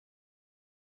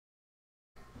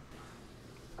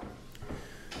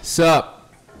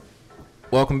Sup?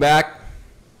 Welcome back.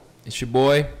 It's your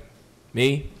boy,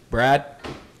 me, Brad.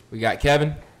 We got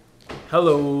Kevin.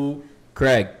 Hello.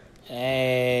 Craig.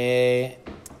 Hey.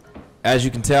 As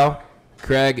you can tell,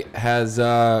 Craig has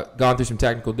gone through some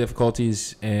technical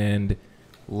difficulties and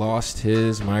lost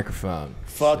his microphone.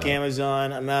 Fuck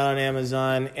Amazon. I'm out on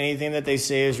Amazon. Anything that they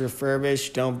say is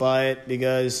refurbished, don't buy it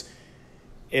because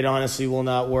it honestly will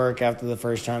not work after the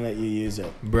first time that you use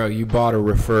it. Bro, you bought a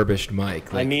refurbished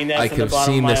mic. I mean that I from could the have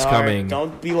bottom seen of my this heart. coming.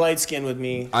 Don't be light-skinned with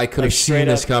me. I could have seen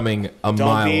this coming a mile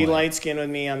Don't be away. light-skinned with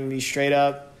me. I'm going to be straight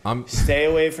up. Stay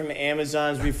away from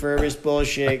Amazon's refurbished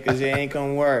bullshit because it ain't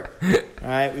going to work. All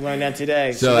right? We learned that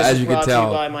today. So this as is you can brought tell,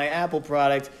 to you by my Apple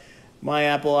product, my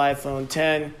Apple iPhone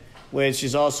 10, which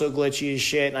is also glitchy as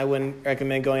shit, and I wouldn't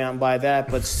recommend going out and buy that,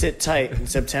 but sit tight. In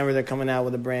September, they're coming out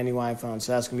with a brand new iPhone,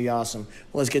 so that's going to be awesome.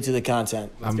 Well, let's get to the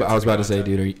content. I was about to say,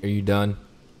 dude, are you done?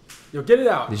 Yo, get it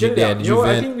out. Did get you it out. vent? You know what?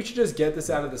 I think we should just get this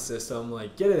out of the system.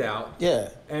 Like, get it out. Yeah.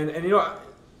 And you know what?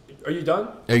 Are you done?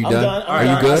 Are you I'm done? Are you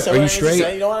done. good? So Are you I need to straight?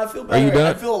 say, you know what? I feel better. Are you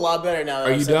done? I feel a lot better now.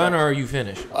 Are you done or are you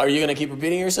finished? Are you going to keep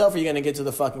repeating yourself or are you going to get to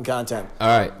the fucking content? All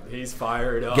right. He's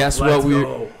fired up. Guess Let's what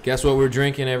go. we're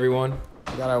drinking, everyone?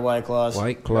 We got our White Claws.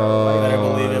 White Claws. Better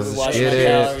believe it. We're watching our It is.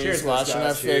 calories, Cheers, watching our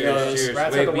guys. figures. Cheers.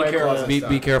 Rats Wait, at the White Claws.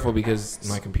 be careful because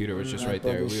my computer was just right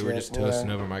there. We were just bullshit.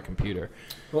 toasting over my computer.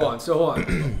 Hold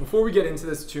on. Before we get into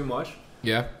this too much,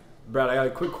 Yeah? Brad, I got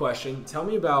a quick question. Tell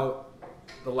me about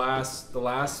the last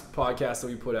podcast that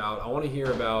we put out. I want to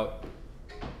hear about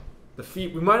the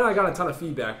feed. We might not have got a ton of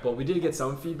feedback, but we did get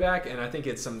some feedback, and I think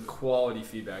it's some quality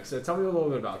feedback. So tell me a little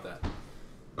bit about that.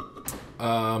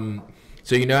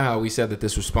 So you know how we said that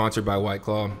this was sponsored by White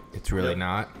Claw? It's really Yep.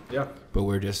 not. Yeah. But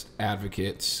we're just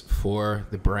advocates for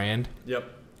the brand. Yep.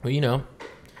 Well, you know,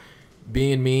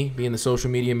 being the social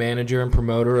media manager and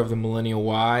promoter of the Millennial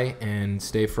Y and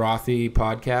Stay Frothy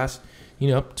podcast, you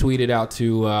know, tweeted out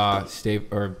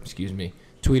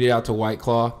to White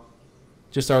Claw.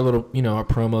 Just our little, you know, our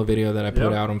promo video that I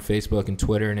put out on Facebook and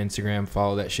Twitter and Instagram.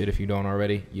 Follow that shit if you don't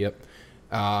already. Yep.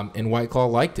 And White Claw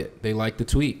liked it. They liked the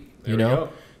tweet. There you we know. go.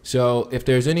 So if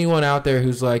there's anyone out there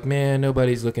who's like, man,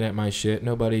 nobody's looking at my shit.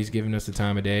 Nobody's giving us the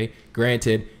time of day.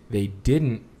 Granted, they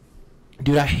didn't.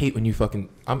 Dude, I hate when you fucking.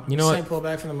 You know what? Pull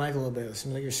back from the mic a little bit. It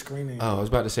seems like you're screaming. Oh, I was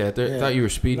about to say. I thought you were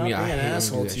speeding me. Not I being hate an when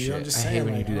asshole you do that to you. shit. I'm just I saying. hate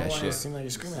when you like, do I that don't want to shit. seem like you're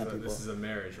screaming at people. This is a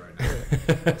marriage right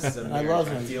now. This is a marriage. I love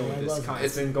I'm him. dealing with I this love him.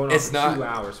 It's been going on It's for not- 2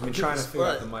 hours. We've been trying to figure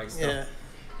out the mic stuff. Yeah.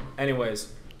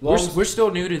 Anyways, We're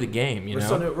still new to the game, you we're know.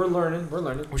 still new, we're learning.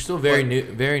 We're still very new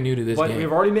to this But game.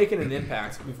 we've already making an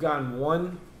impact. We've gotten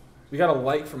one. We got a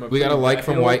like from a. We got a like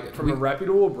from a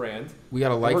reputable brand. We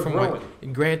got a like We're from growing. White.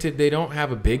 And granted, they don't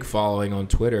have a big following on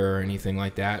Twitter or anything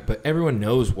like that, but everyone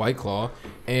knows White Claw.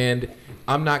 And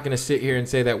I'm not going to sit here and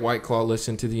say that White Claw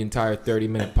listened to the entire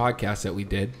 30-minute podcast that we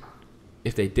did.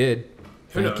 If they did,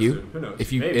 Who thank knows, you. dude? Who knows?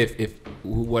 If you, Maybe. if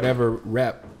whatever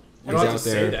rep You is don't have out to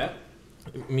there, say that.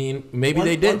 I mean, maybe One-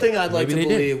 they did. One thing I'd like Maybe to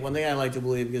they believe. did. One thing I'd like to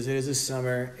believe because it is the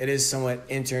summer. It is somewhat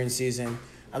intern season.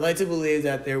 I'd like to believe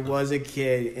that there was a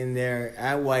kid in there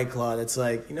at White Claw that's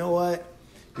like, you know what?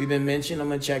 We've been mentioned. I'm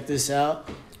gonna check this out.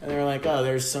 And they're like, oh,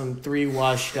 there's some 3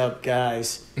 washed up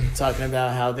guys talking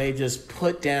about how they just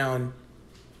put down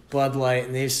Bud Light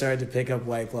and they've started to pick up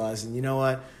White Claws. And you know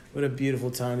what? What a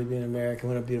beautiful time to be an American.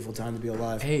 What a beautiful time to be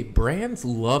alive. Hey, brands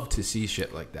love to see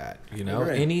shit like that. You know,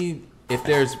 Right. If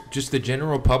there's just the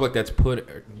general public that is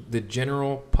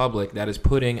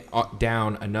putting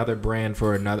down another brand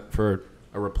for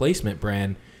a replacement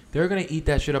brand, they're gonna eat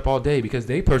that shit up all day because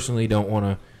they personally don't want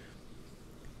to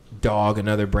dog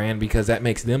another brand because that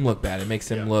makes them look bad. It makes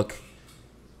them look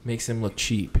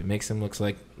cheap. It makes them look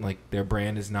like their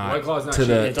brand is not White Claw's not to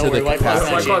the cheap. Don't to the worry, White Claw's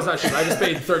capacity. not White Claw's not cheap. I just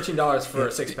paid $13 for a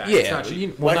 6-pack. It's Yeah, not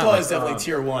cheap. White not Claw like- is definitely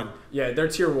tier 1. Yeah, they're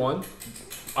tier 1.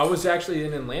 I was actually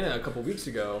in Atlanta a couple weeks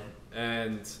ago,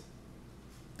 and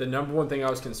the number one thing I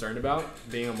was concerned about,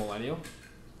 being a millennial,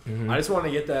 I just wanted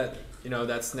to get that,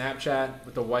 that Snapchat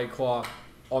with the White Claw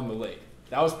on the lake.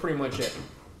 That was pretty much it.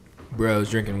 Bros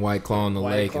drinking White Claw on the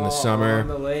White lake in the Claw summer. on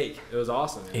the lake. It was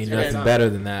awesome. It was Ain't a great nothing time. better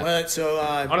than that. Well, so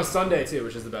On a Sunday, too,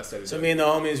 which is the best day to do So it. me and the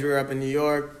homies, we were up in New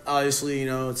York. Obviously,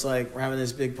 it's like we're having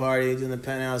this big party, doing the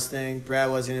penthouse thing. Brad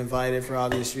wasn't invited for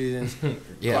obvious reasons.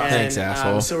 Yeah, And, thanks,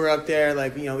 asshole. So we're up there,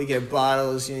 like, we get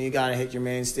bottles. You gotta hit your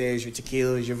main stage, your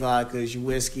tequilas, your vodkas, your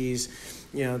whiskeys,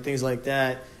 things like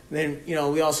that. And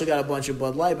then, we also got a bunch of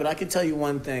Bud Light. But I can tell you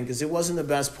one thing, because it wasn't the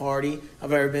best party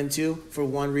I've ever been to for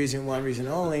one reason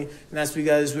only. And that's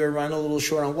because we were running a little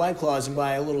short on White Claws. And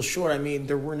by a little short, I mean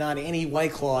there were not any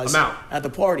White Claws I'm out. at the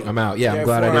party. I'm out. Yeah, I'm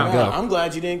glad I Therefore, didn't go. I'm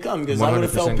glad you didn't come because I would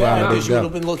have 100% felt glad I bad because didn't you would go.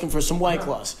 have been looking for some White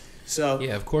Claws. So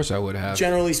Yeah, of course I would have.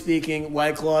 generally speaking,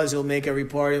 White Claws, it'll make every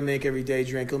party, it'll make every day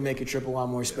drink, it'll make your trip a lot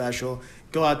more special.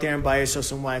 Go out there and buy yourself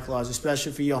some White Claws,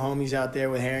 especially for your homies out there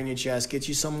with hair in your chest. Get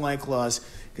you some White Claws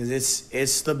because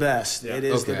it's the best. Yeah. It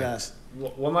is the Okay. best.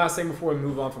 One last thing before we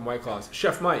move on from White Claws.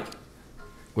 Chef Mike.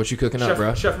 What you cooking up,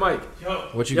 bro? Chef Mike.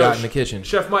 What you Yo, got in the kitchen?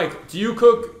 Chef Mike, do you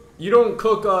cook? You don't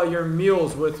cook your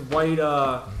meals with white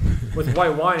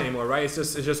wine anymore, right? It's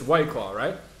just White Claw,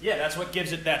 right? Yeah, that's what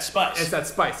gives it that spice. It's that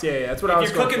spice. Yeah, that's what I was.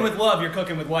 If you're cooking going with love, you're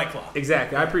cooking with White Claw.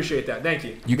 Exactly. I appreciate that. Thank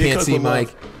you. You Big can't cook see with love.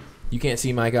 Mike. You can't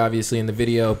see Mike obviously in the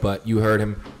video, but you heard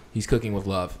him. He's cooking with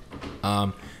love.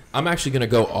 I'm actually gonna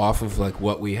go off of like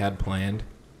what we had planned.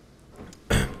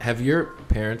 Have your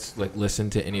parents like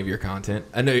listened to any of your content?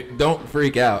 I know, don't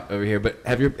freak out over here, but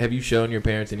have you shown your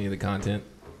parents any of the content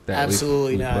that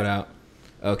Absolutely we've not. put out?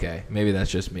 Okay, maybe that's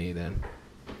just me then.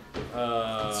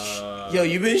 Yo,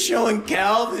 you've been showing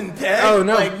Calvin Peg Oh,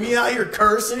 no. like me out here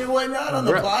cursing and whatnot on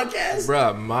the Bruh, podcast?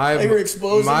 Bruh, my Like you're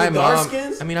exposing my the dark mom.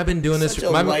 skins? I mean, I've been doing this. Such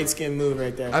a My light skin move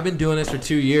right there. I've been doing this for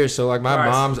 2 years, so like my Alright.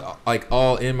 mom's like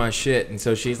all in my shit, and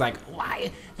so she's like,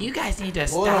 "Why you guys need to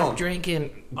Hold stop on. drinking?"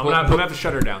 I'm gonna have to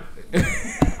shut her down.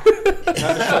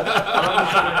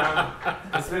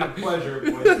 It's been a pleasure,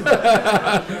 boys.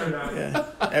 Yeah.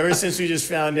 Ever since we just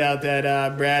found out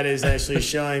that Brad is actually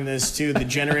showing this to the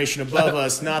generation above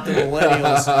us, not the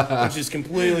millennials, which is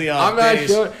completely off I'm not base.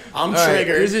 sure. I'm All right,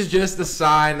 triggered. this is just a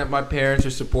sign that my parents are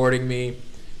supporting me.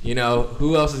 You know,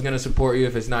 who else is gonna support you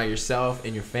if it's not yourself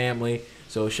and your family?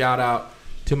 So shout out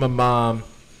to my mom,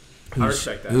 I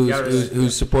respect that. You gotta respect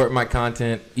who's supporting my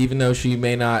content, even though she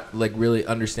may not like really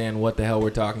understand what the hell we're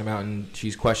talking about, and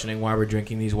she's questioning why we're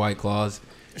drinking these White Claws.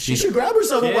 She should grab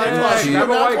herself a Yeah, White Claw. She grab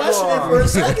will a not White question Claw. it for a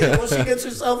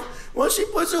second. Once she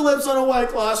puts her lips on a White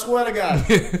Claw, I swear to God.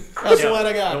 I swear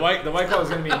to God. The White Claw is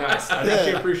gonna be nice. I Yeah.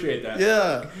 actually appreciate that.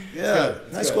 Yeah.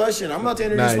 good. Nice good. question. I'm about to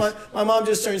introduce Nice. my mom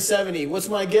just turned 70. What's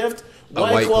my gift?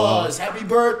 White White Claw. Claws. Happy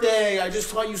birthday. I just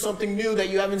taught you something new that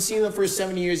you haven't seen in the first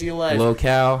 70 years of your life.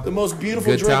 Low-cal, The most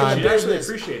beautiful good drink time. in the I actually business.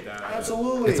 appreciate that.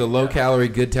 Absolutely. It's a low-calorie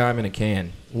good time in a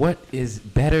can. What is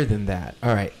better than that?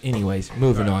 All right. Anyways,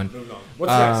 moving on. Moving on.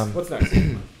 What's next? What's next?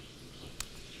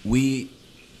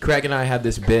 Craig and I had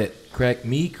this bit. Craig,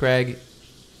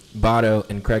 Bato,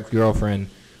 and Craig's girlfriend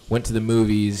went to the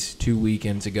movies 2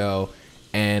 weekends ago,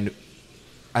 and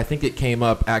I think it came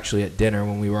up actually at dinner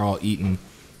when we were all eating,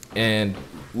 and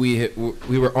we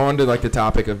were on to like the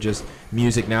topic of just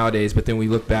music nowadays. But then we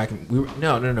looked back and we were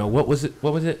no. What was it?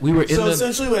 We were in So the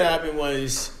essentially what happened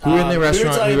was... we were in the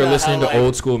restaurant. talking We were about listening how, to like,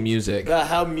 old school music. about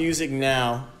how music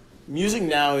now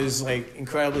is like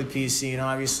incredibly PC, and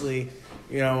obviously,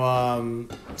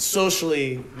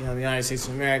 socially, the United States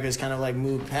of America has kind of like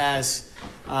moved past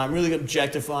really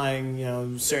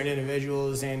objectifying, certain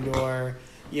individuals and/or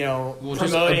Well, just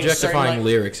promoting objectifying certain, like,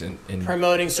 lyrics and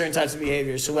promoting certain types of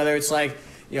behaviors. So whether it's like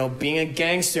being a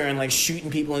gangster and like shooting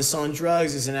people and selling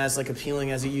drugs isn't as like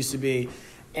appealing as it used to be,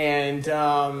 and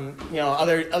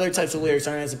other types of lyrics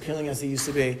aren't as appealing as they used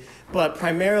to be. But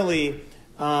primarily,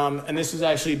 and this was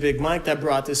actually Big Mike that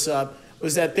brought this up,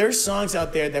 was that there's songs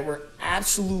out there that were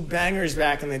absolute bangers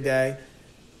back in the day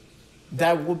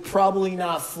that would probably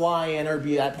not fly in or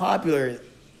be that popular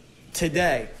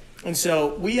today. And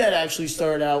so we had actually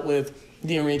started out with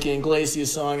the Enrique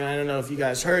Iglesias song, and I don't know if you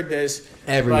guys heard this,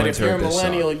 Everyone's but if you're a heard this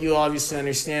millennial, song. you obviously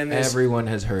understand this. everyone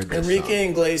has heard this Enrique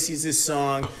song. Iglesias'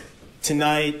 song,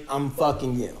 Tonight I'm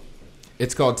Fucking You.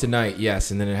 It's called Tonight, yes,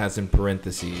 and then it has in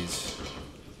parentheses.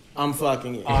 I'm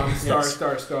fucking you.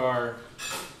 Star.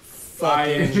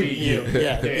 Fucking INGU. you.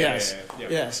 Yeah, yes. yeah.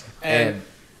 Yes. And,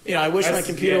 I wish my That's-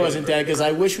 computer yeah, wasn't dead because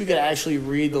I wish we could actually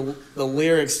read the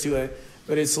lyrics to it.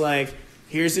 But it's like,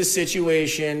 here's the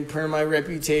situation, per my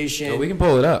reputation. So we can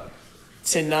pull it up.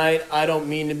 Tonight, I don't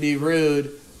mean to be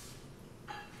rude,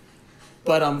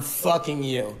 but I'm fucking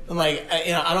you. I'm like,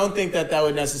 I don't think that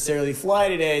would necessarily fly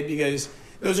today because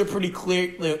those are pretty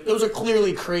clear. Those are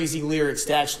clearly crazy lyrics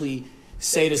to actually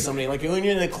say to somebody. Like when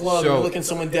you're in the club, So- you're looking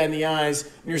someone dead in the eyes,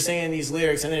 and you're saying these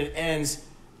lyrics, and then it ends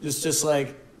just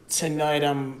like, tonight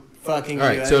I'm fucking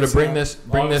All you. right, so to It's, bring this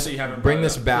Obviously you haven't bring brought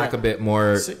this it up. back Yeah. a bit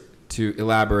more So- to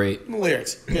elaborate.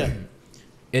 lyrics. Yeah.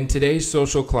 In today's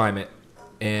social climate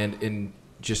and in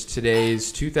just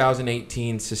today's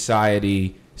 2018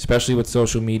 society, especially with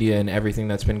social media and everything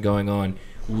that's been going on,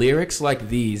 lyrics like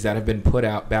these that have been put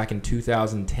out back in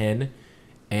 2010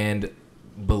 and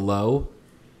below,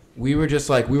 we were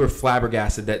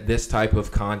flabbergasted that this type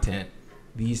of content,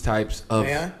 these types of...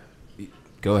 May I?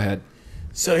 Go ahead.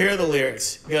 So here are the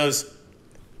lyrics. It goes,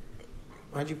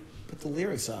 why'd you put the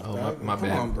lyrics up, Oh, bro? my Come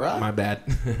bad. on, bro. My bad.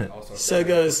 Also, So it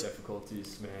goes,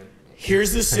 difficulties, man.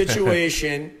 here's the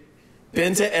situation,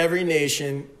 been to every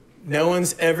nation. No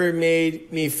one's ever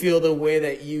made me feel the way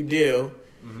that you do.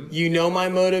 You know my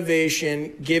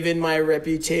motivation, given my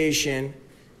reputation.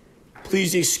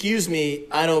 Please excuse me,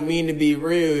 I don't mean to be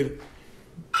rude,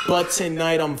 but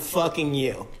tonight I'm fucking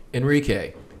you.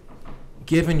 Enrique,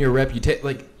 given your reputation,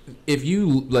 like, if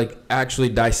you, like, actually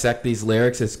dissect these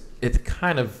lyrics, it's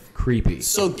kind of creepy.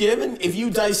 So if you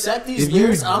dissect these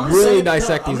lyrics, I'm really going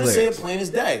dissect these to say lyrics. it plain as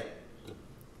day.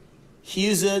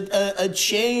 He's a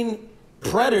chain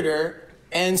predator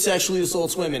and sexually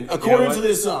assaults women, according to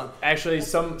this song. Actually,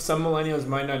 some millennials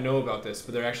might not know about this,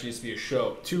 but there actually used to be a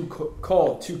show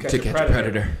called To Catch a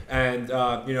Predator. And,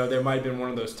 there might have been one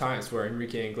of those times where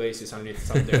Enrique Iglesias, underneath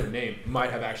some different name, might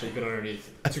have actually been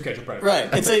underneath To Catch a Predator. Right.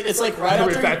 It's like right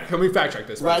after... Can we fact check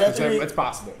this? Right after it's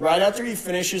possible. Right after he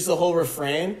finishes the whole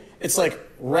refrain, it's like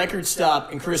record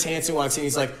stop, and Chris Hansen walks in.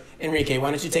 He's like, Enrique,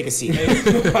 why don't you take a seat?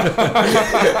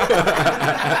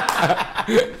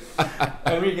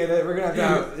 Enrique, we're going to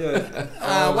have to...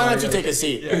 why don't you take a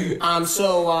seat? Yeah.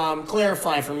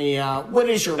 Clarify for me, what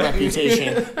is your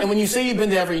reputation? And when you say you've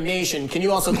been to every nation, can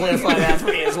you also clarify that for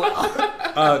me as well?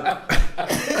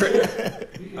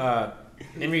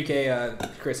 Enrique,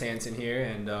 Chris Hansen here,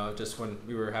 and just when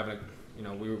we were having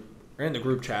we're in the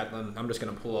group chat, and I'm just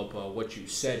going to pull up what you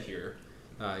said here.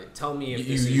 Tell me if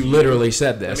this is you literally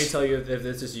said this. Let me tell you if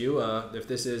this is you. If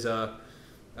this is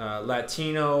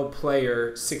Latino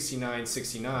player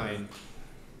 6969,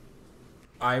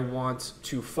 I want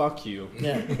to fuck you.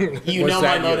 Yeah. You know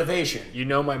my motivation. You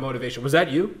know my motivation. Was that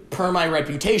you? Per my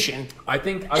reputation. I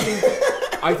think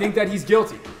that he's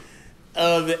guilty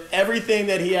of everything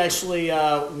that he actually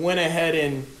went ahead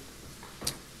and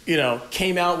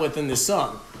came out with in this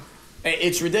song.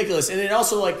 It's ridiculous, and it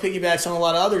also like piggybacks on a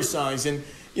lot of other songs. And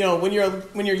when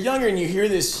you're younger and you hear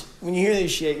this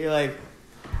shit, you're like,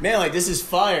 man, like this is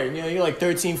fire. You're like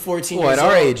 13, 14 years old. Well,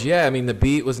 at our age, yeah. I mean, the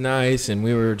beat was nice, and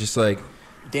we were just like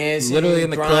dancing, literally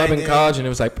in the club in college, and it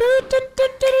was like,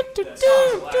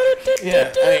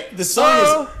 yeah. I mean, the song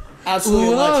is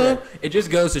absolutely electric. It just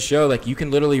goes to show, like, you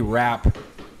can literally wrap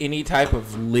any type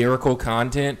of lyrical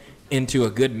content into a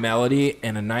good melody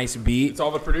and a nice beat. It's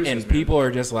all the producers, and man. People are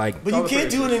just like, but you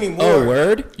can't do it anymore. Oh,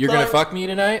 word? You're gonna fuck me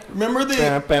tonight? Remember like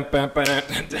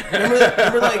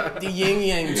the Yin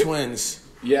Yang Twins?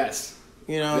 Yes.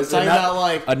 Talking about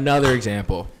like another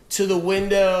example. To the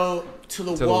window, to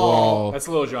the wall. That's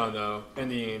Lil Jon though,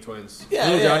 and the Yang Twins. Yeah,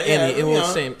 Lil Jon and it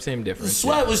was same difference. The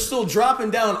sweat was still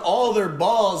dropping down all their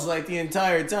balls like the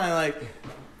entire time, like,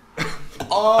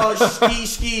 oh,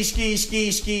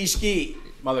 ski.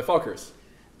 Motherfuckers.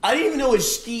 I didn't even know what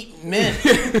skeet meant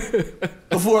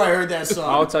before I heard that song.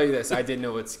 I'll tell you this: I didn't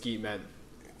know what skeet meant.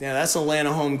 Yeah, that's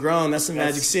Atlanta homegrown. That's the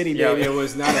Magic City, baby. Yeah, it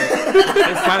was not.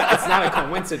 It's not a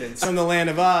coincidence. From the land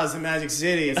of Oz, the Magic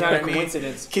City. It's not a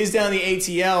coincidence. Kids down the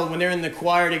ATL when they're in the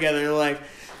choir together, they're like,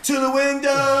 to the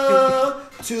window,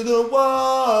 to the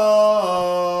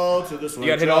wall, to the sweat.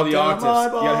 You gotta hit all the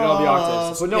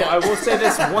octaves. But no, yeah. I will say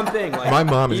this one thing. Like, my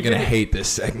mom is gonna hate this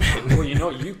segment. Well,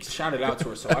 you shouted out to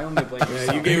her, so I only blame you.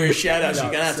 Yeah, you gave her a shout out. So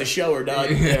you're gonna have to show her, dog.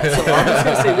 Yeah. So I'm just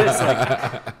gonna say this: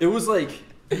 like, it was like.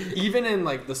 Even in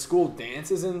like the school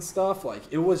dances and stuff, like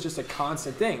it was just a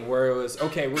constant thing where it was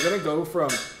okay. We're gonna go from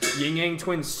Yin Yang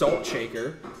Twins Salt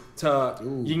Shaker to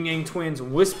Yin Yang Twins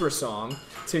Whisper Song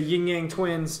to Yin Yang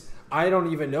Twins I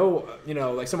don't even know,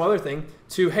 like some other thing.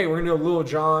 To hey, we're gonna do Lil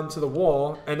Jon to the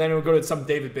wall, and then we'll go to some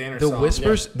David Banner song.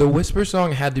 The Whisper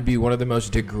song had to be one of the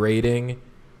most degrading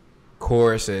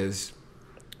choruses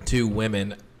to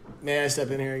women. May I step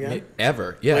in here again?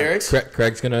 Ever, yeah. Lyrics.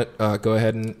 Craig's gonna go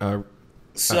ahead and.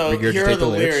 So here are the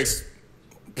lyrics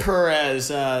per as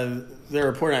they're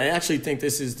reporting. I actually think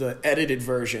this is the edited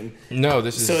version. No,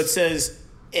 this is... So it says,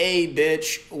 "Hey,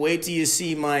 bitch, wait till you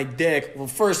see my dick." Well,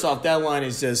 first off, that line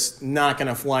is just not going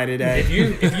to fly today.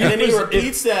 And then he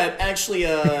repeats that actually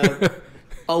a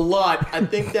lot. I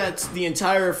think that's the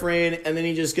entire refrain. And then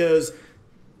he just goes,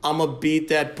 "I'm going to beat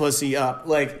that pussy up."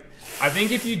 Like, I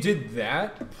think if you did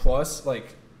that, plus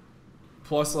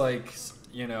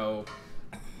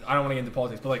I don't want to get into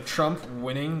politics, but like Trump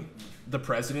winning the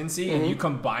presidency, and you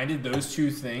combined those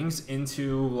two things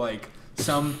into like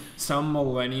some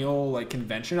millennial like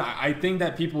convention, I think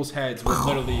that people's heads would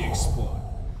literally explode.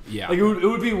 Yeah, like it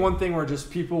would be one thing where just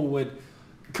people would.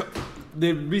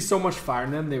 There'd be so much fire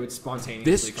in them, they would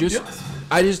spontaneously.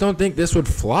 I just don't think this would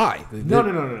fly. No.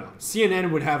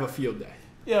 CNN would have a field day.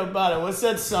 Yeah, about it. What's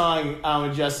that song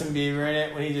with Justin Bieber in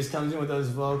it when he just comes in with those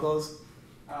vocals?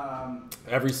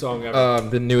 Every song ever.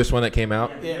 The newest one that came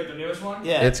out. Yeah. The newest one?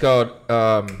 Yeah. It's called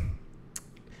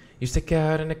You stick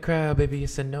out in the crowd, baby.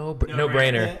 It's a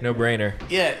no-brainer. No-brainer.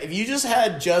 Yeah, if you just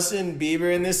had Justin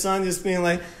Bieber in this song just being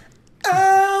like,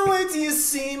 oh, wait till you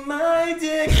see my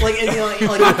dick. Like, and,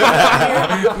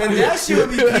 man, that shit would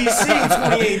be PC in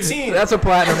 2018. That's a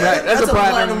platinum That's a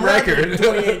platinum record. In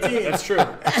 2018. That's true.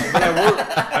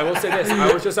 But I will say this.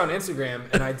 I was just on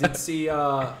Instagram, and I did see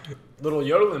little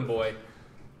yodeling boy.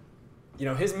 You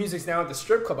know, his music's now at the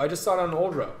strip club. I just saw it on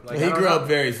Old Road. Like, he grew up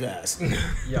very fast.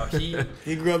 Yo, he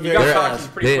grew up he very got fast.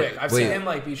 cocky pretty quick. I've seen him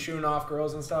like be shooting off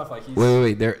girls and stuff. Like he's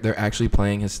Wait. They're actually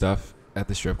playing his stuff at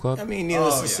the strip club? I mean,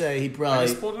 needless to say, he probably... I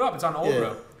just pulled it up. It's on Old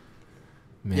Road.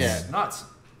 Man. Yeah. It's nuts.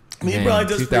 I mean,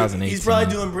 he's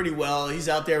probably doing pretty well. He's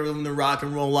out there living the rock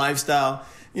and roll lifestyle.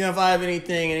 You know, if I have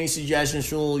any suggestions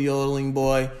for a little yodeling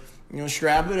boy, you know,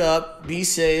 strap it up, be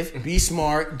safe, be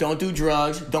smart, don't do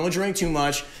drugs, don't drink too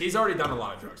much. He's already done a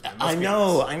lot of drugs, man. I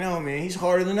know, man. He's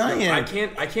harder than I am.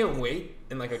 I can't wait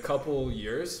in like a couple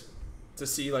years to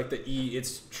see like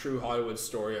it's true Hollywood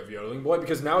story of yodeling boy,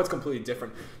 because now it's completely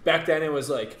different. Back then it was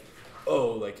like,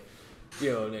 like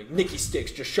Nikki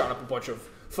Sticks just shot up a bunch of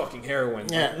fucking heroin,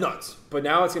 nuts. But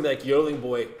now it's gonna be like yodeling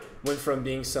boy went from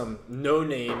being some no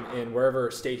name in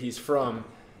wherever state he's from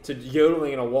to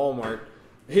yodeling in a Walmart.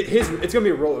 It's gonna be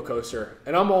a roller coaster,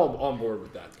 and I'm all on board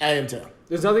with that. I am too.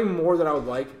 There's nothing more that I would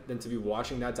like than to be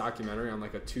watching that documentary on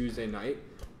like a Tuesday night,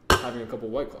 having a couple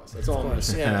White Claws. That's all I'm gonna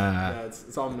say. Yeah.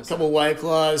 That's all I'm gonna say. A couple White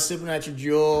Claws, sipping at your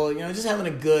Jewel, just having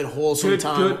a good, wholesome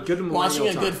time. Good watching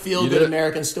a time. good, feel-good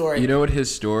American story. You know what his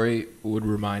story would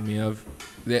remind me of?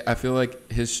 I feel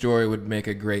like his story would make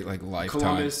a great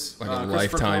lifetime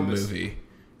movie.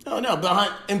 Oh no,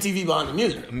 behind the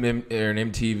music. Or an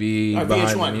MTV or behind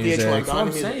VH1, the music. VH1 That's what I'm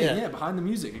music, saying. Yeah, behind the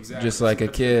music, exactly. Just like a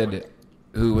kid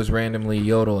who was randomly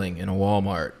yodeling in a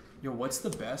Walmart. Yo, what's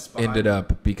the best? Ended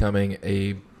up becoming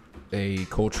a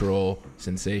cultural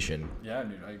sensation. Yeah,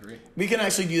 dude, I agree. We can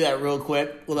actually do that real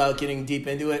quick without getting deep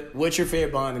into it. What's your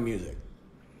favorite behind the music?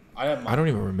 I don't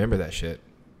even remember that shit.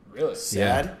 Really?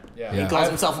 Sad? Yeah. He calls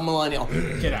himself a millennial.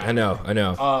 Get out. I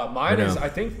know. I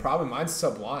think probably mine's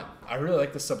Sublime. I really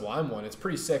like the Sublime one. It's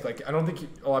pretty sick. Like, I don't think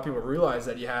a lot of people realize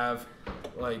that you have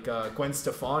like Gwen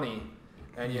Stefani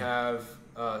and you have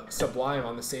Sublime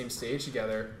on the same stage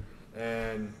together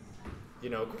and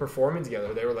performing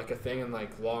together. They were like a thing in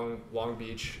like Long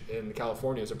Beach in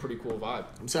California. It's a pretty cool vibe.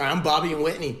 I'm sorry, I'm Bobby and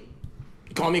Whitney.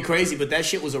 You call me crazy, but that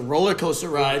shit was a roller coaster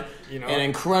ride and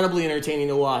incredibly entertaining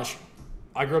to watch.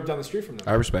 I grew up down the street from them.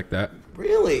 I respect that.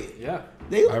 Really? Yeah.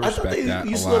 I thought they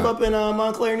used to live up in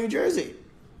Montclair, New Jersey.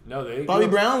 No, they. Bobby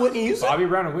Brown, Whitney Houston. Bobby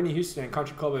Brown and Whitney Houston in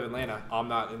Country Club of Atlanta. I'm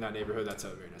not in that neighborhood. That's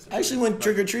a very nice. I actually went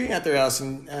trick or treating at their house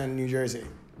in New Jersey.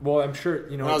 Well, I'm sure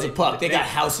when I was a pup. They got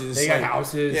houses. They got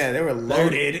houses. Yeah, they were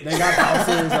loaded. They got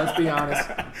houses. Let's be honest.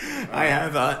 I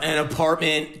have an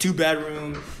apartment,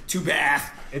 2-bedroom,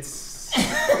 2-bath. It's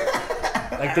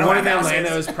like the one in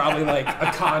Atlanta is probably like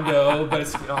a condo, but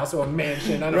it's also a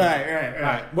mansion. I don't know.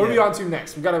 Right. What are we on to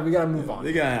next? We gotta move on.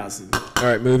 They got houses. All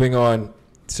right, moving on.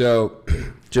 So,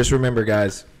 just remember,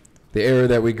 guys, the era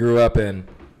that we grew up in,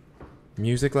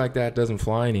 music like that doesn't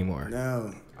fly anymore.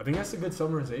 No. I think that's a good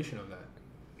summarization of that.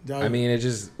 I mean,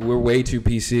 we're way too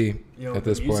PC at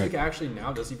this point. Music actually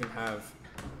now doesn't even have.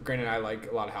 Granted, I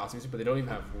like a lot of house music, but they don't even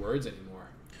have words anymore.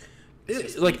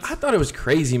 I thought it was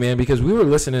crazy, man, because we were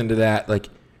listening to that like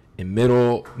in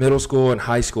middle school and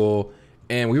high school,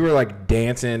 and we were like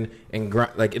dancing and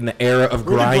like in the era of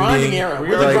grinding.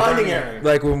 We're the grinding era.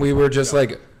 Like when we were just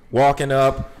like walking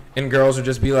up, and girls would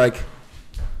just be like.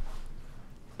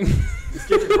 Just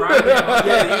get your grinding on.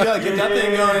 Yeah, you gotta get that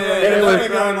thing going.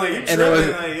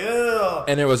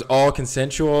 And it was all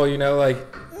consensual, like.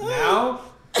 Now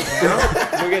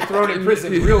you'll get thrown in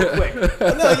prison real quick.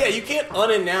 No, yeah, you can't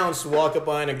unannounced walk up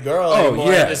behind a girl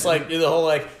anymore. Yeah. Just like do the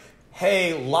whole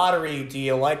hey, lottery, do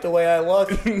you like the way I look?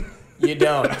 You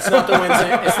don't. It's not the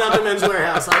Men's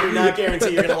Warehouse. I do not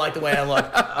guarantee you're gonna like the way I look.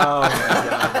 Oh my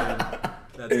god, man.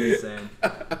 That's insane.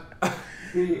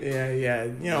 Yeah.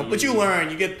 But you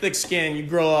learn, you get thick skin, you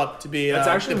grow up to be That's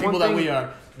actually the people that we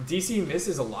are. DC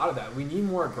misses a lot of that. We need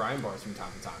more grind bars from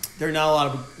time to time. There are not a lot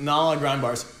of grind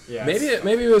bars. Yeah, maybe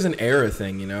it was an era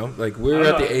thing, Like we're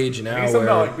at the age now where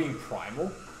about like being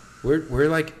primal. We're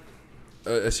like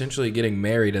essentially getting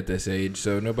married at this age,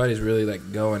 so nobody's really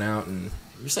like going out and.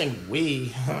 You're saying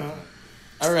we?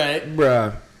 All right,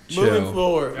 bruh. Moving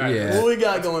forward, yeah. What we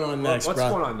got going on next? What's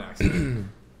going on next?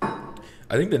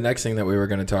 I think the next thing that we were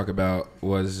going to talk about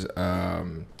was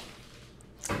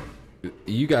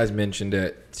you guys mentioned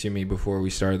it to me before we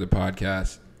started the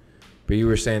podcast, but you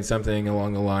were saying something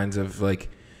along the lines of like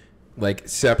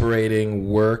separating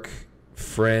work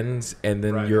friends and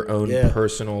then Right. your own Yeah.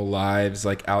 personal lives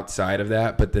like outside of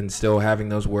that, but then still having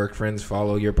those work friends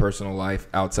follow your personal life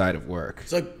outside of work.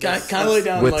 So kind of lay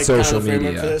down With like social kind of the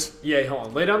framework media. for this. Yeah, hold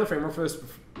on. Lay down the framework for this.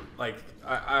 Like,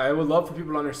 I would love for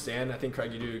people to understand. I think,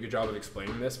 Craig, you do a good job of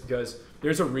explaining this because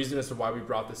there's a reason as to why we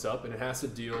brought this up, and it has to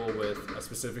deal with a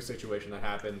specific situation that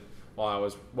happened while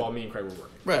me and Craig were working.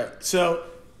 Right. So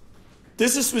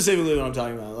this is specifically what I'm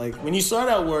talking about. Like when you start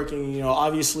out working, you know,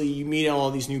 obviously you meet all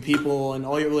these new people and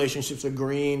all your relationships are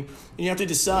green, and you have to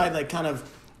decide like kind of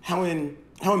how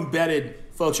embedded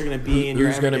folks are going to be in your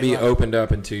Who's going to everyday be life. opened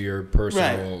up into your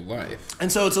personal life?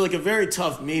 And so it's like a very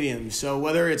tough medium. So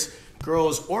whether it's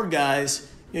girls or guys,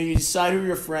 you know, you decide who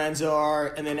your friends are,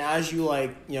 and then as you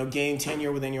like, you know, gain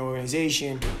tenure within your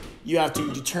organization, you have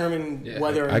to determine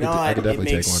whether or I not could it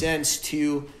definitely makes take one. sense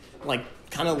to like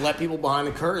kind of let people behind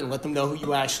the curtain, let them know who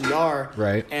you actually are.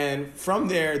 Right. And from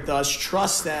there, thus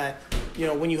trust that, you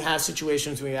know, when you have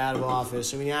situations when you're out of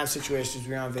office or when you have situations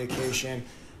when you're on vacation,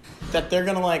 that they're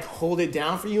going to like hold it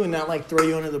down for you and not like throw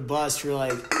you under the bus for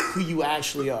like who you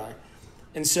actually are.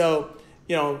 And so,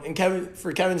 you know,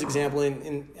 for Kevin's example,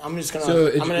 and I'm just going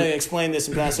to explain this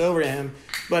and pass over to him.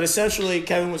 But essentially,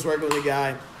 Kevin was working with a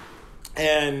guy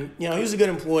and, you know, he was a good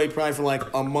employee probably for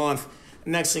like a month.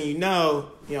 Next thing you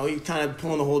know, he kind of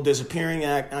pulling the whole disappearing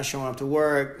act, not showing up to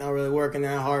work, not really working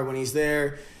that hard when he's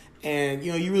there. And,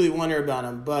 you know, you really wonder about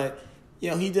him. But, you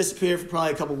know, he disappeared for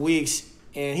probably a couple weeks.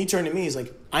 And he turned to me, he's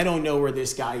like, I don't know where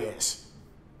this guy is.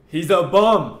 He's a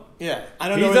bum. Yeah, I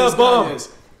don't know where this guy is.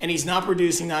 And he's not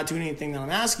producing, not doing anything that I'm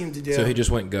asking him to do. So he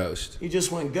just went ghost. He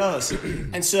just went ghost.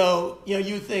 And so, you know,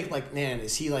 you think like, man,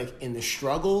 is he like in the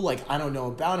struggle? Like, I don't know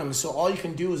about him. So all you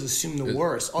can do is assume the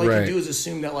worst. All you can do is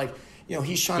assume that like, you know,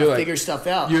 he's trying to figure stuff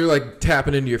out. You're like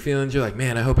tapping into your feelings. You're like,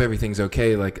 man, I hope everything's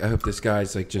okay. Like, I hope this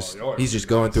guy's like he's just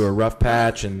going through a rough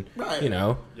patch, and you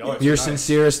know, your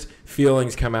sincerest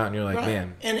feelings come out, and you're like,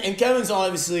 man. And Kevin's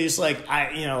obviously just like,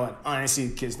 honestly,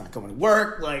 the kid's not coming to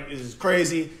work. Like, this is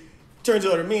crazy. Turns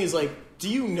over to me, he's like, do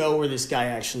you know where this guy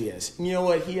actually is? And you know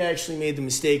what? He actually made the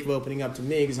mistake of opening up to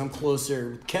me because I'm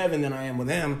closer with Kevin than I am with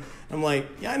him. I'm like,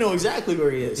 yeah, I know exactly where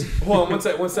he is. Hold on,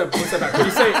 one step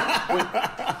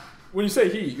back. When you say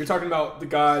he, you're talking about the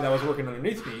guy that was working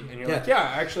underneath me, and you're like,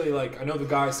 yeah, actually, like, I know the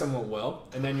guy somewhat well.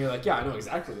 And then you're like, yeah, I know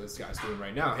exactly what this guy's doing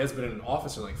right now. He hasn't been in an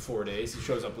office in like 4 days. He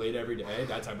shows up late every day,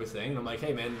 that type of thing. And I'm like,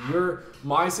 hey, man,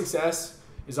 my success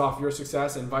is off your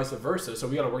success and vice versa. So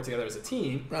we got to work together as a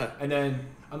team. Right. And then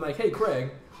I'm like, hey, Craig.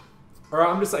 Or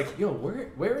I'm just like, yo,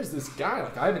 where is this guy?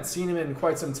 Like, I haven't seen him in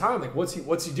quite some time. Like, what's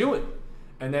he doing?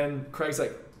 And then Craig's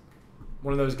like,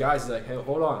 one of those guys is like, hey,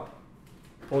 hold on.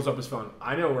 Pulls up his phone.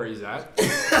 I know where he's at.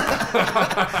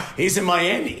 He's in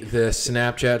Miami. The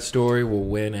Snapchat story will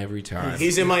win every time.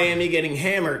 He's in Miami getting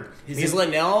hammered. He's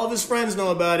letting all of his friends know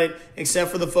about it,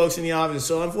 except for the folks in the office.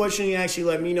 So unfortunately, he actually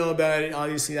let me know about it.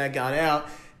 Obviously, that got out.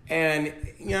 And,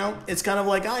 you know, it's kind of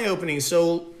like eye-opening.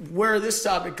 So where this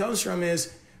topic comes from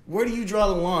is, where do you draw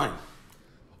the line?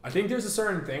 I think there's a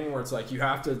certain thing where it's like you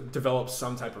have to develop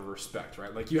some type of respect,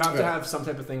 right? Like you have to have some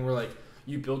type of thing where like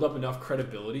you build up enough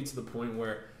credibility to the point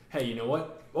where, hey, you know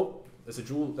what? Oh, that's a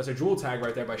jewel tag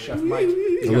right there by Chef Mike.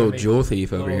 A little jewel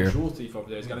thief over here. Jewel thief over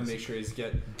there. He's got to make sure he's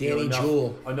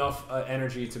enough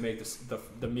energy to make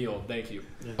the meal. Thank you.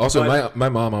 Yeah. Also, my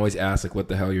mom always asks like, "What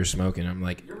the hell you're smoking?" I'm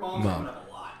like, "Your mom's coming up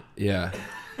a lot." Yeah.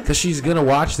 Because she's going to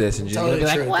watch this and she's going to be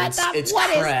like,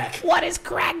 what is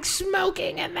Craig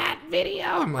smoking in that video?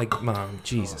 I'm like, Mom,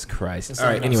 Jesus Christ. All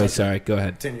right, anyway, sorry. Go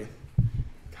ahead. Continue.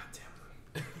 God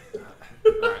damn.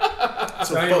 All right.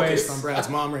 So focused on Brad's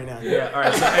mom right now. Yeah, all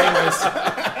right. So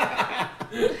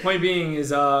anyways, point being is,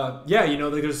 like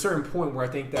there's a certain point where I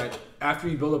think that after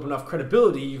you build up enough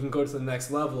credibility, you can go to the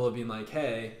next level of being like,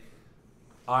 hey,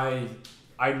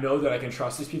 I know that I can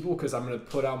trust these people because I'm going to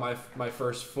put out my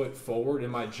first foot forward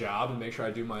in my job and make sure I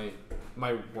do my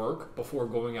work before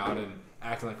going out and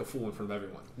acting like a fool in front of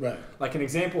everyone. Right. Like an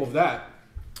example of that,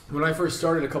 when I first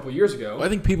started a couple years ago. Well, I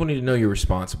think people need to know you're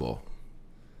responsible,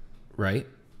 right?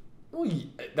 Well,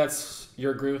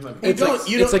 you're agreeing with my point. It's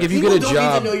like if you get a job. People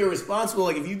don't need to know you're responsible.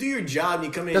 Like if you do your job and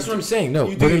you come in. That's what I'm saying. No,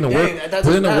 within the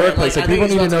workplace, like people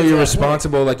need to know you're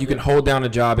responsible. Like you can hold down a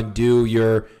job and do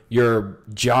your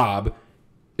job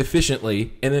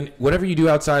efficiently, and then whatever you do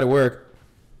outside of work,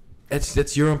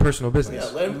 that's your own personal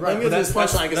business. Yeah, let me get this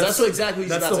punchline because that's what exactly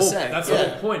he's about to say. That's the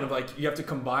whole point of like you have to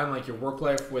combine like your work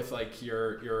life with like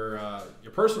your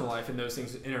personal life, and those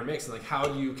things intermix. And like how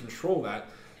do you control that?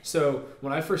 So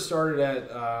when I first started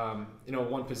at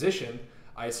one position,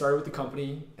 I started with the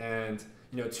company, and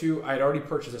I had already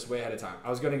purchased this way ahead of time. I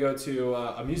was going to go to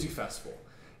a music festival,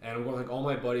 and like all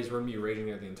my buddies were going to be raging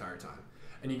there the entire time.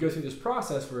 And you go through this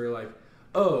process where you're like,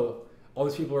 oh, all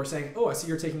these people are saying, oh, I see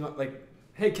you're taking like,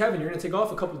 hey Kevin, you're gonna take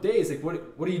off a couple of days. Like,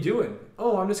 what are you doing?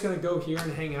 Oh, I'm just gonna go here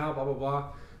and hang out, blah blah blah.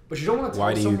 But you don't want to tell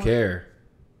Why do someone, you care?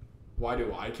 Why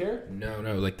do I care? No,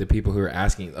 like the people who are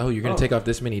asking, oh, you're gonna take off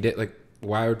this many days. Like,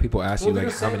 why would people ask you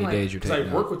like how many days you're taking?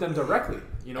 Because I work with them directly.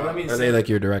 You know what I mean? Are they like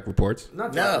your direct reports?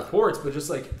 Not direct reports, but just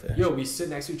like, yo, we sit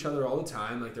next to each other all the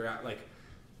time. Like they're at like,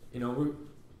 you know,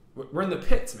 we're in the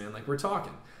pits, man. Like we're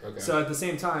talking. Okay. So at the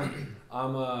same time,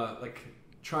 I'm like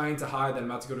trying to hide that I'm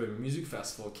about to go to a music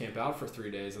festival, camp out for 3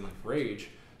 days, and like rage.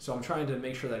 So I'm trying to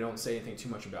make sure that I don't say anything too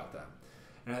much about that.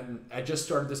 And I just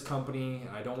started this company.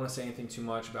 And I don't want to say anything too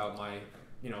much about my,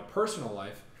 you know, personal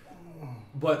life.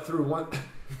 But through one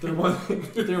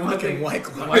thing, White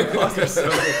Claws are so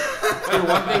good. Through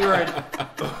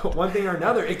one thing or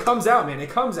another, it comes out, man. It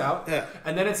comes out,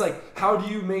 and then it's like, how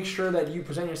do you make sure that you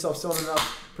present yourself still in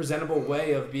enough presentable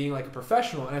way of being like a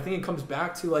professional? And I think it comes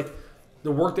back to like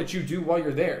the work that you do while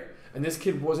you're there. And this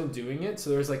kid wasn't doing it, so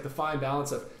there's like the fine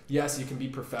balance of yes, you can be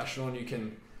professional and you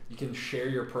can share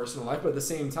your personal life, but at the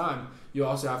same time, you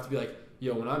also have to be like,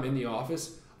 yo, when I'm in the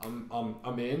office, I'm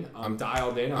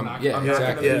dialed in. I'm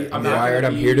wired.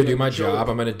 I'm here to do my job.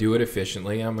 I'm going to do it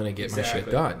efficiently. I'm going to get my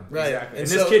shit done. Right. Exactly. And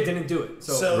this kid didn't do it.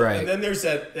 So right. And then there's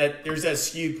that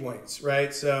skew points,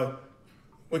 right? So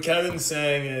what Kevin's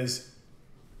saying is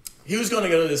he was going to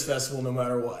go to this festival no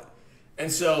matter what.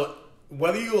 And so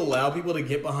whether you allow people to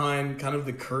get behind kind of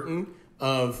the curtain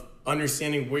of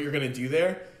understanding what you're going to do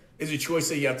there is a choice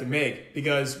that you have to make,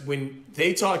 because when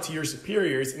they talk to your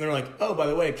superiors and they're like, oh, by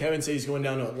the way, Kevin said he's going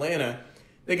down to Atlanta,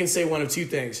 they can say one of two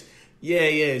things. Yeah,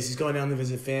 he is. He's going down to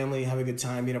visit family, have a good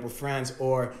time, meet up with friends.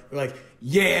 Or they're like,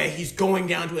 yeah, he's going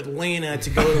down to Atlanta to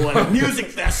go to a music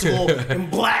festival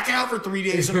and black out for 3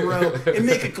 days in a row and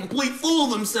make a complete fool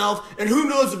of himself. And who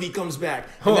knows if he comes back.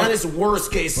 And that is the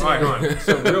worst case scenario. Right.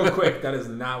 So real quick, that is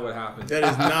not what happened. That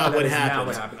is not what happened. Not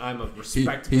what happened. I'm a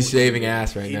respectable. He's shaving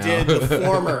ass right now. He did the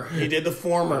former. He did the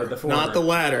former, not the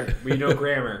latter. We know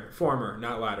grammar. Former,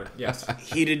 not latter. Yes.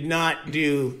 He did not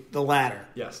do the latter.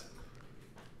 Yes.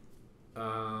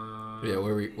 Yeah,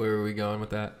 where were we going with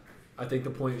that? I think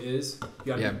the point is,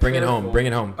 you gotta be bring careful. it home. Bring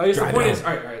it home. Oh, yes, the point is,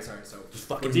 all right, sorry. So just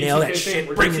fucking nail that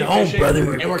shit. Bring it home,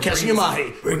 brother. And we're catching a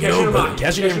mahi. We're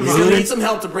catching him. We need some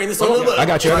help to bring this on the boat. I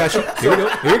got you.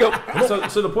 Here we go.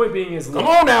 So the point being is, come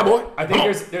on now, boy. I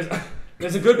think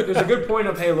there's a good point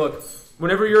of, hey, look,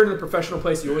 whenever you're in a professional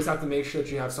place, you always have to make sure that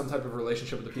you have some type of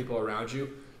relationship with the people around you.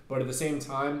 But at the same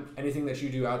time, anything that you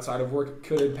do outside of work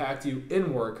could impact you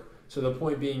in work. So the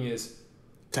point being is,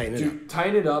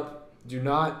 tighten it up. Do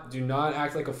not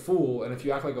act like a fool. And if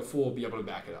you act like a fool, be able to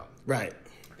back it up. Right.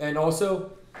 And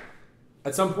also,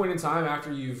 at some point in time,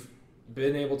 after you've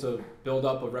been able to build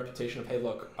up a reputation of, hey,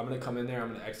 look, I'm going to come in there, I'm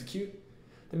going to execute,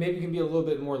 then maybe you can be a little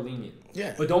bit more lenient.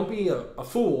 Yeah. But don't be a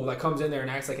fool that comes in there and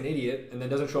acts like an idiot and then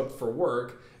doesn't show up for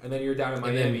work, and then you're down in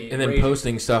Miami. And then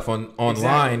posting stuff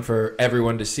online for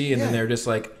everyone to see, and then they're just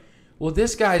like, well,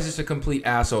 this guy's just a complete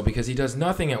asshole because he does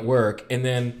nothing at work, and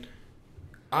then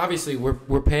obviously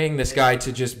we're paying this guy to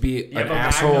just be an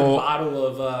asshole. Bottle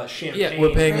of champagne. Yeah,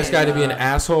 we're paying this guy to be an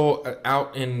asshole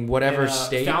out in whatever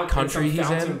state, country he's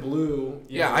in. Blue,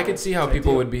 I could see how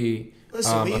people would be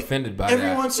offended by that.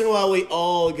 Every once in a while, we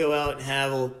all go out and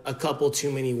have a couple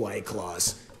too many White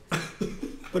Claws.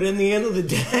 But in the end of the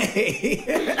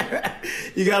day,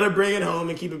 you got to bring it home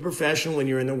and keep it professional when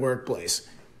you're in the workplace.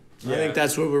 Yeah. I think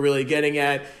that's what we're really getting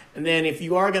at. And then if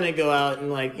you are going to go out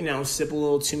and sip a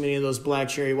little too many of those black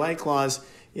cherry White Claws,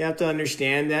 you have to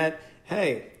understand that,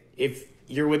 hey, if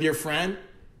you're with your friend,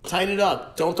 tighten it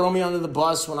up. Don't throw me under the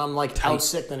bus when I'm out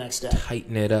sick the next day.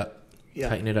 Tighten it up. Yeah.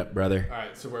 Tighten it up, brother. All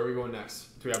right, so where are we going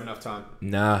next? Do we have enough time?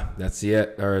 Nah, that's the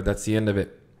end of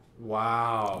it.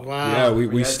 Wow. Yeah, we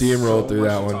steamrolled through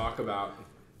that one. Talk about.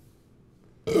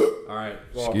 All right.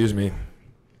 Well, excuse me.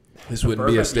 This wouldn't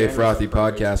be a Stay Frothy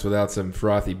podcast without some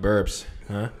frothy burps,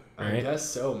 huh? Right? I guess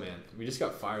so, man. We just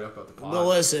got fired up about the pod. But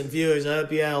listen, viewers, I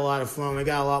hope you had a lot of fun. We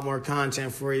got a lot more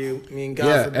content for you. I mean,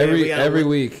 God forbid, every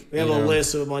week. We have a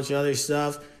list of a bunch of other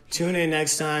stuff. Tune in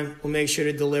next time. We'll make sure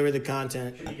to deliver the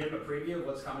content. Should you give him a preview of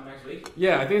what's coming next week?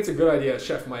 Yeah, I think it's a good idea.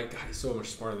 Chef Mike, God, he's so much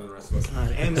smarter than the rest of us.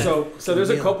 Amen. So there's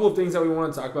a couple of things that we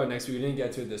want to talk about next week. We didn't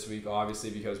get to it this week,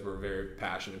 obviously, because we're very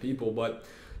passionate people. But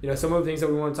some of the things that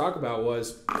we want to talk about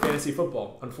was fantasy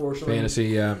football. Unfortunately, fantasy.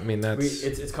 Yeah, I mean that's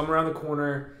it's coming around the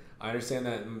corner. I understand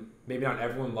that maybe not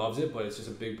everyone loves it, but it's just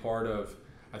a big part of.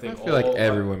 I feel like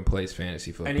everyone plays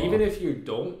fantasy football, and even if you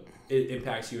don't, it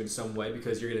impacts you in some way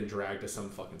because you're getting dragged to some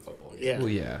fucking football game. Yeah. Well,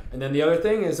 yeah. And then the other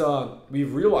thing is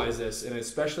we've realized this, and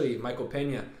especially Michael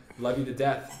Pena, love you to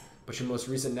death, but your most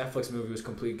recent Netflix movie was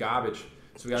complete garbage.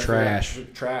 So we got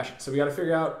Trash. So we got to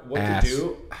figure out what Ass. to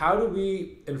do. How do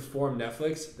we inform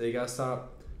Netflix they got to stop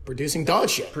Producing dog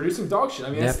shit. producing dog shit? I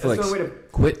mean, that's the Netflix, only way to.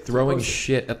 quit throwing post it.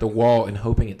 shit at the wall and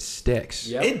hoping it sticks.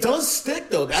 Yep. It does stick,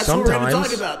 though. That's what we're going to Sometimes.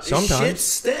 talk about. This Sometimes. shit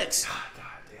sticks. God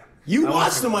damn. You I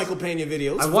watched like the it. Michael Pena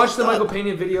video. I watched the Michael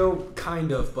Pena video,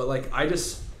 kind of, but like I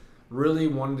just really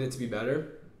wanted it to be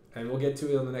better, and we'll get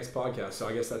to it on the next podcast. So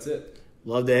I guess that's it.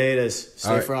 Love to hate us.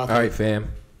 Stay frothy. All right,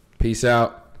 fam. Peace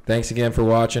out. Thanks again for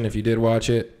watching. If you did watch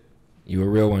it, you a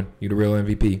real one. You the real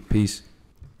MVP. Peace.